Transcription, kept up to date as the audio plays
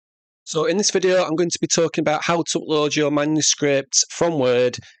So in this video, I'm going to be talking about how to upload your manuscript from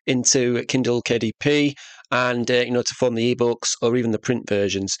Word into Kindle KDP and to form the ebooks or even the print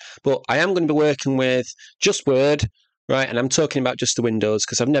versions. But I am going to be working with just Word, right? And I'm talking about just the Windows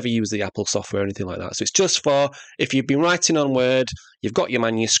because I've never used the Apple software or anything like that. So it's just for if you've been writing on Word, you've got your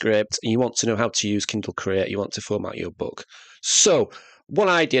manuscript and you want to know how to use Kindle Create, you want to format your book. So what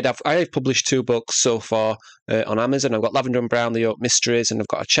I did, I've published 2 books so far on Amazon. I've got Lavender and Brown, The Oak Mysteries, and I've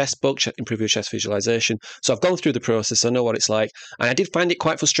got a chess book, Improve Your Chess Visualization. So I've gone through the process. I know what it's like. And I did find it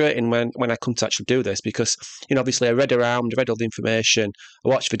quite frustrating when I come to actually do this because, obviously I read around, I read all the information, I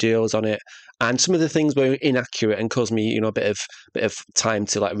watched videos on it, and some of the things were inaccurate and caused me, a bit of time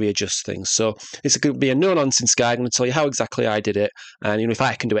to readjust things. So it's going to be a no-nonsense guide. I'm going to tell you how exactly I did it. And, if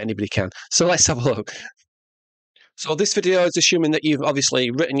I can do it, anybody can. So let's have a look. So this video is assuming that you've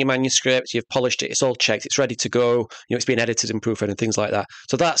obviously written your manuscript, you've polished it, it's all checked, it's ready to go, it's been edited and proofread and things like that.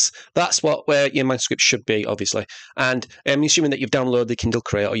 So that's where your manuscript should be, obviously. And I'm assuming that you've downloaded the Kindle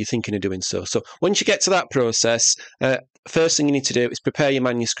Create or you're thinking of doing so. So once you get to that process, first thing you need to do is prepare your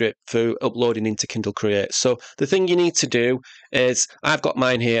manuscript for uploading into Kindle Create. So the thing you need to do is, I've got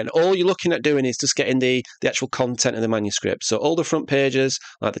mine here, and all you're looking at doing is just getting the actual content of the manuscript. So all the front pages,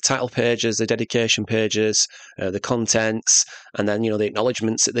 like the title pages, the dedication pages, the contents, and then the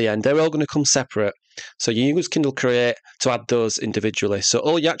acknowledgements at the end, they're all going to come separate. So you use Kindle Create to add those individually. So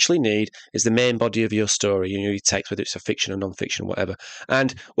all you actually need is the main body of your story, your text, whether it's a fiction or non-fiction, whatever.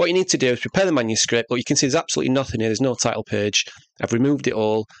 And what you need to do is prepare the manuscript. But you can see there's absolutely nothing here. There's no title page. I've removed it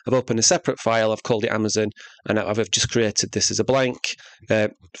all. I've opened a separate file. I've called it Amazon, and I've just created this as a blank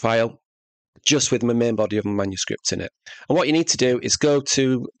file, just with my main body of my manuscript in it. And what you need to do is go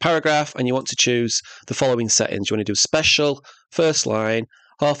to paragraph, and you want to choose the following settings. You want to do special, first line,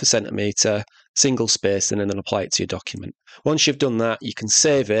 0.5 centimetre, single space, and then apply it to your document. Once you've done that, you can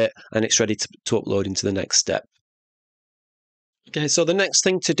save it, and it's ready to upload into the next step. Okay, so the next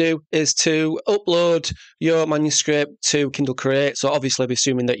thing to do is to upload your manuscript to Kindle Create. So obviously, I'm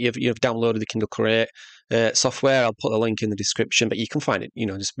assuming that you've downloaded the Kindle Create software. I'll put a link in the description, but you can find it,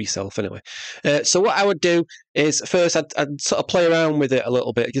 just yourself anyway. So what I would do is first I'd sort of play around with it a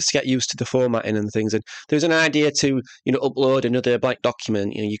little bit just to get used to the formatting and things. And there's an idea to upload another blank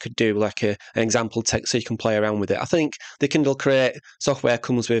document. You could do like an example text so you can play around with it. I think the Kindle Create software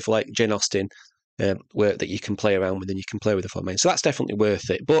comes with like Jane Austen work that you can play around with, and you can play with the formatting. So that's definitely worth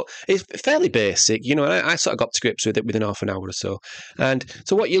it. But it's fairly basic, and I sort of got to grips with it within half an hour or so. And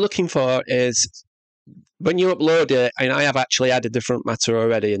so what you're looking for is, when you upload it, and I have actually added the front matter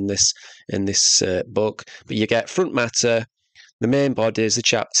already in this book, but you get front matter, the main bodies, the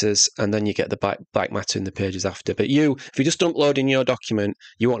chapters, and then you get the back matter in the pages after. But if you're just uploading your document,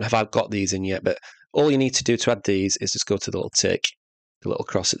 you won't have got these in yet. But all you need to do to add these is just go to the little tick, the little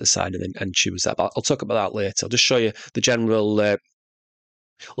cross at the side, and choose that. But I'll talk about that later. I'll just show you the general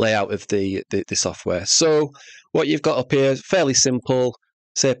layout of the software. So what you've got up here is fairly simple.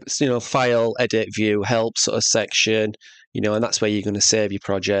 Say, file, edit, view, help sort of section, and that's where you're going to save your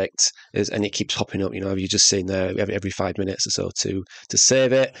project. And it keeps popping up, you've just seen there every 5 minutes or so to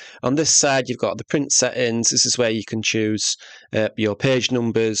save it. On this side, you've got the print settings. This is where you can choose your page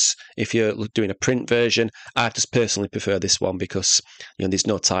numbers. If you're doing a print version, I just personally prefer this one because there's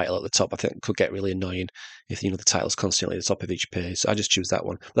no title at the top. I think it could get really annoying if the title's constantly at the top of each page. So I just choose that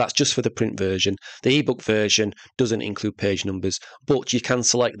one. But that's just for the print version. The ebook version doesn't include page numbers, but you can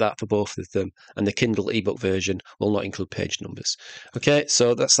select that for both of them. And the Kindle ebook version will not include page numbers. Okay,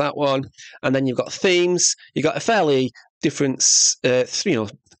 so that's that one. And then you've got themes. You've got a fairly different,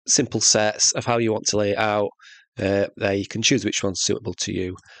 simple sets of how you want to lay it out. There you can choose which one's suitable to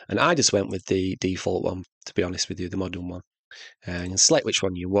you. And I just went with the default one, to be honest with you, the modern one. And you select which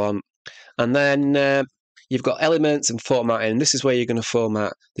one you want. And then you've got elements and formatting. This is where you're going to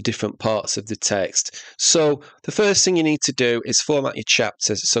format the different parts of the text. So the first thing you need to do is format your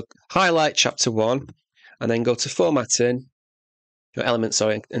chapters. So highlight chapter 1 and then go to formatting, your elements,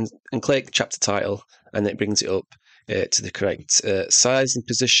 and click chapter title, and it brings it up to the correct size and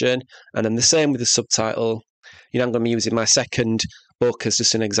position. And then the same with the subtitle. I'm going to be using my second book as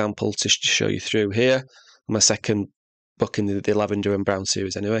just an example to show you through here. My second book in the Lavender and Brown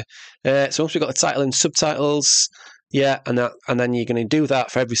series anyway. So once we've got the title and subtitles, and then you're going to do that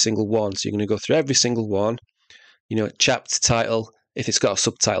for every single one. So you're going to go through every single one, chapter title, if it's got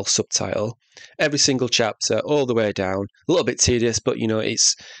a subtitle, every single chapter all the way down. A little bit tedious, but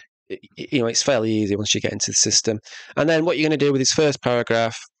it's fairly easy once you get into the system. And then what you're going to do with this first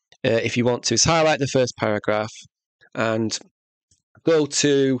paragraph, if you want to, is highlight the first paragraph and go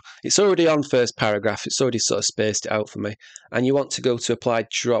to, it's already on first paragraph, it's already sort of spaced it out for me, and you want to go to apply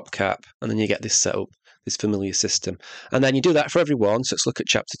drop cap, and then you get this set up, this familiar system. And then you do that for every one, so let's look at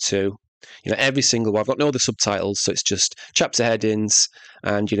chapter 2. Every single one, I've got no other subtitles, so it's just chapter headings,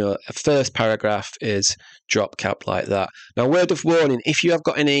 and a first paragraph is drop cap like that. Now, word of warning, if you have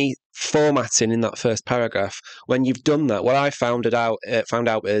got any formatting in that first paragraph, when you've done that, what I found out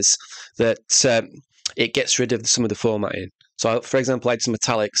is that it gets rid of some of the formatting. So, for example, I had some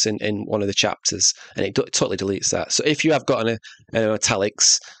italics in one of the chapters, and it totally deletes that. So if you have got an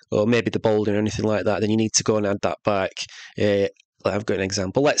italics, or maybe the bolding or anything like that, then you need to go and add that back. I've got an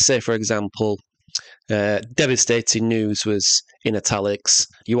example. Let's say, for example, devastating news was in italics.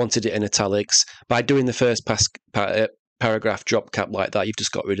 You wanted it in italics. By doing the first paragraph drop cap like that, you've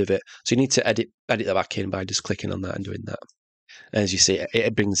just got rid of it. So you need to edit that back in by just clicking on that and doing that. As you see,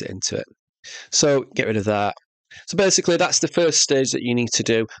 it brings it into it. So get rid of that. So basically, that's the first stage that you need to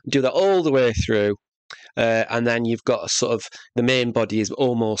do. Do that all the way through, and then you've got a sort of the main body is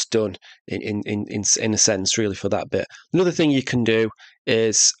almost done in a sense, really, for that bit. Another thing you can do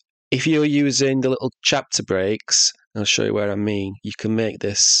is if you're using the little chapter breaks, I'll show you where I mean. You can make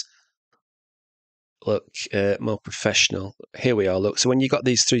this look more professional. Here we are. Look, so when you've got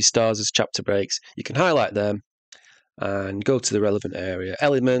these 3 stars as chapter breaks, you can highlight them and go to the relevant area,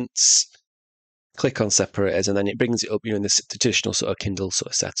 elements. Click on separators, and then it brings it up, in the traditional sort of Kindle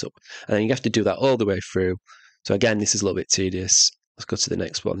sort of setup. And then you have to do that all the way through. So again, this is a little bit tedious. Let's go to the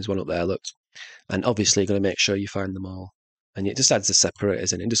next one. There's one up there, look. And obviously, you're going to make sure you find them all. And it just adds the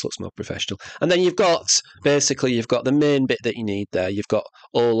separators in. It just looks more professional. And then you've got the main bit that you need there. You've got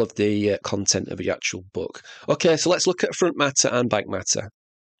all of the content of the actual book. Okay, so let's look at front matter and back matter.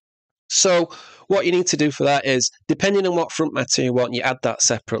 So what you need to do for that is, depending on what front matter you want, you add that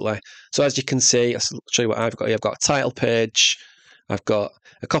separately. So as you can see, I'll show you what I've got here. I've got a title page, I've got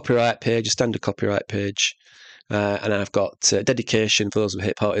a copyright page, a standard copyright page, and I've got dedication for those who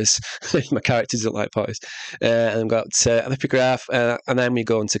hate parties. My characters don't like parties. And I've got an epigraph, and then we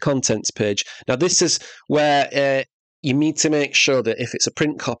go into contents page. Now this is where you need to make sure that if it's a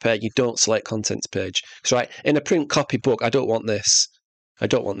print copy, you don't select contents page. So right, in a print copy book, I don't want this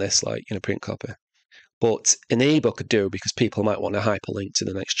like in a print copy. But in the ebook I do, because people might want to hyperlink to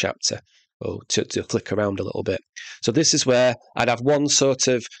the next chapter or to flick around a little bit. So this is where I'd have one sort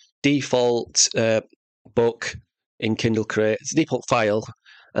of default book in Kindle Create. It's a default file,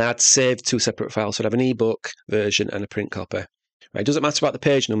 and I'd save 2 separate files. So I'd have an ebook version and a print copy. Right? It doesn't matter about the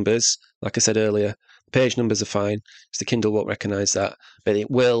page numbers. Like I said earlier, the page numbers are fine, because the Kindle won't recognise that, but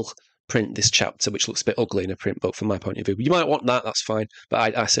it will print this chapter, which looks a bit ugly in a print book from my point of view. You might want that, that's fine,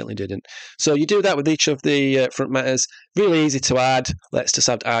 but I certainly didn't. So you do that with each of the front matters. Really easy to add. Let's just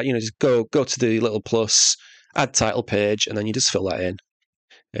add, just go to the little plus, add title page, and then you just fill that in.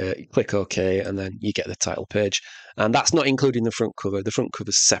 You click OK, and then you get the title page. And that's not including the front cover. The front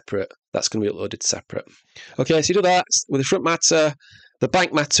cover's separate. That's going to be uploaded separate. Okay, so you do that with the front matter, the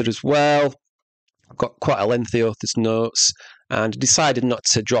back matter as well. I've got quite a lengthy author's notes, and decided not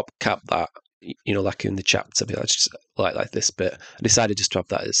to drop cap that, like in the chapter, but I just like this bit. I decided just to have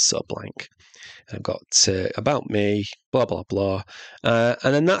that as sort of blank. And I've got about me, blah, blah, blah.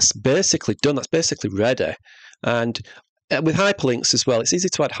 And then that's basically done. That's basically ready. And with hyperlinks as well, it's easy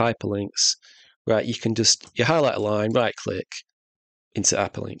to add hyperlinks. Right, you can you highlight a line, right click, into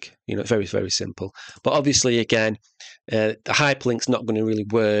hyperlink. Very, very simple. But obviously, again, the hyperlink's not going to really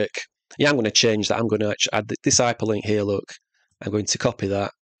work. Yeah, I'm going to change that. I'm going to add this hyperlink here, look. I'm going to copy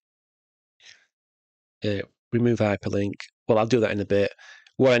that. Remove hyperlink. Well, I'll do that in a bit.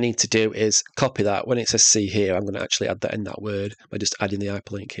 What I need to do is copy that. When it says see here, I'm going to actually add that in that word by just adding the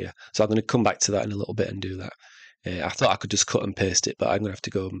hyperlink here. So I'm going to come back to that in a little bit and do that. I thought I could just cut and paste it, but I'm going to have to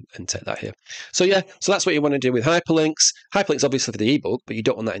go and take that here. So yeah, so that's what you want to do with hyperlinks. Hyperlinks obviously for the ebook, but you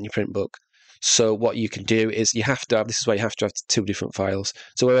don't want that in your print book. So what you can do is this is where you have to have 2 different files.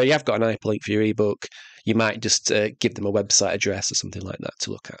 So where you have got an hyperlink for your ebook, you might just give them a website address or something like that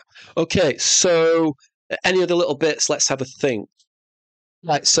to look at. Okay, so any other little bits? Let's have a think.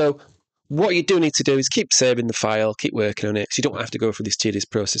 Right, so what you do need to do is keep saving the file, keep working on it, so you don't have to go through this tedious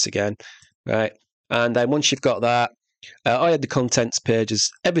process again, right? And then once you've got that, I had the contents pages,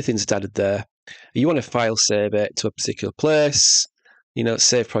 everything's added there. You want to file save it to a particular place,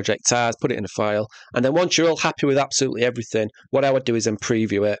 save project as, put it in a file. And then once you're all happy with absolutely everything, what I would do is then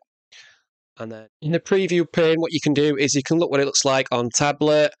preview it. And then in the preview pane, what you can do is you can look what it looks like on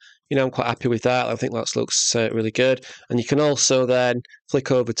tablet. I'm quite happy with that. I think that looks really good. And you can also then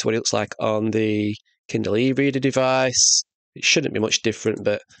flick over to what it looks like on the Kindle e-reader device. it shouldn't be much different,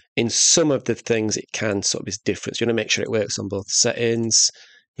 but in some of the things it can sort of be different. So you want to make sure it works on both settings.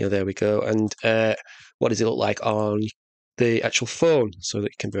 There we go. And what does it look like on the actual phone, so that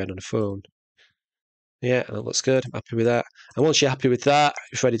it can be read on a phone? Yeah, that looks good. I'm happy with that. And once you're happy with that,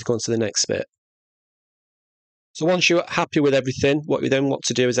 you're ready to go on to the next bit. So once you're happy with everything, what you then want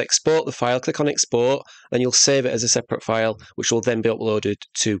to do is export the file, click on export, and you'll save it as a separate file, which will then be uploaded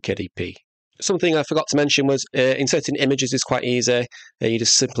to KDP. Something I forgot to mention was inserting images is quite easy. You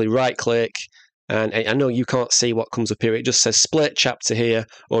just simply right click, and I know you can't see what comes up here. It just says split chapter here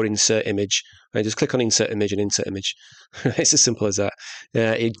or insert image. Right, just click on insert image and insert image. It's as simple as that.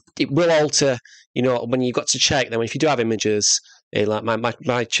 It will alter, when you've got to check then if you do have images. Like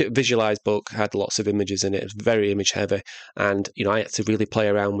my visualized book had lots of images in it. It was very image heavy, and I had to really play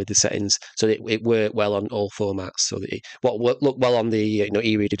around with the settings so that it worked well on all formats. So that what looked well on the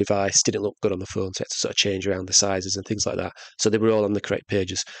e-reader device didn't look good on the phone. So I had to sort of change around the sizes and things like that, so they were all on the correct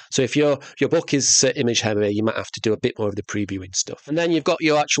pages. So if your book is image heavy, you might have to do a bit more of the previewing stuff. And then you've got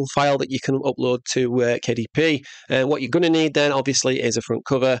your actual file that you can upload to KDP. And what you're going to need then, obviously, is a front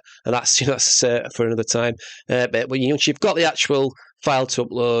cover, and that's for another time. But once you've got the actual file to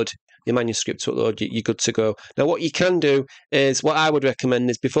upload, your manuscript to upload, you're good to go. Now, what you can do is, what I would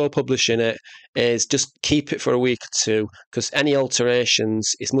recommend is before publishing it, is just keep it for a week or two, because any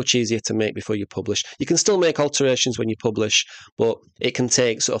alterations is much easier to make before you publish. You can still make alterations when you publish, but it can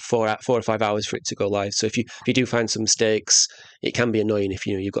take sort of 4 or 5 hours for it to go live. So if you do find some mistakes, it can be annoying if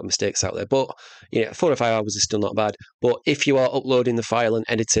you've got mistakes out there. But 4 or 5 hours is still not bad. But if you are uploading the file and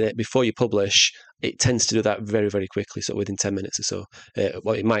editing it before you publish, it tends to do that very, very quickly, so within 10 minutes or so.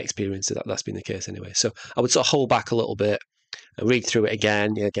 Well, in my experience, that's been the case anyway. So I would sort of hold back a little bit and read through it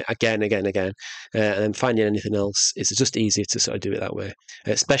again, and then finding anything else is just easier to sort of do it that way,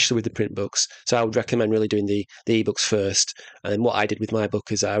 especially with the print books. So I would recommend really doing the ebooks first. And then what I did with my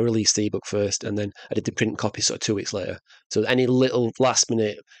book is I released the ebook first, and then I did the print copy sort of 2 weeks later. So any little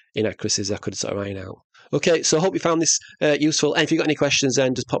last-minute inaccuracies I could sort of iron out. Okay, so I hope you found this useful. And if you've got any questions,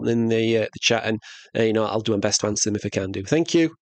 then just pop them in the chat, and I'll do my best to answer them if I can do. Thank you.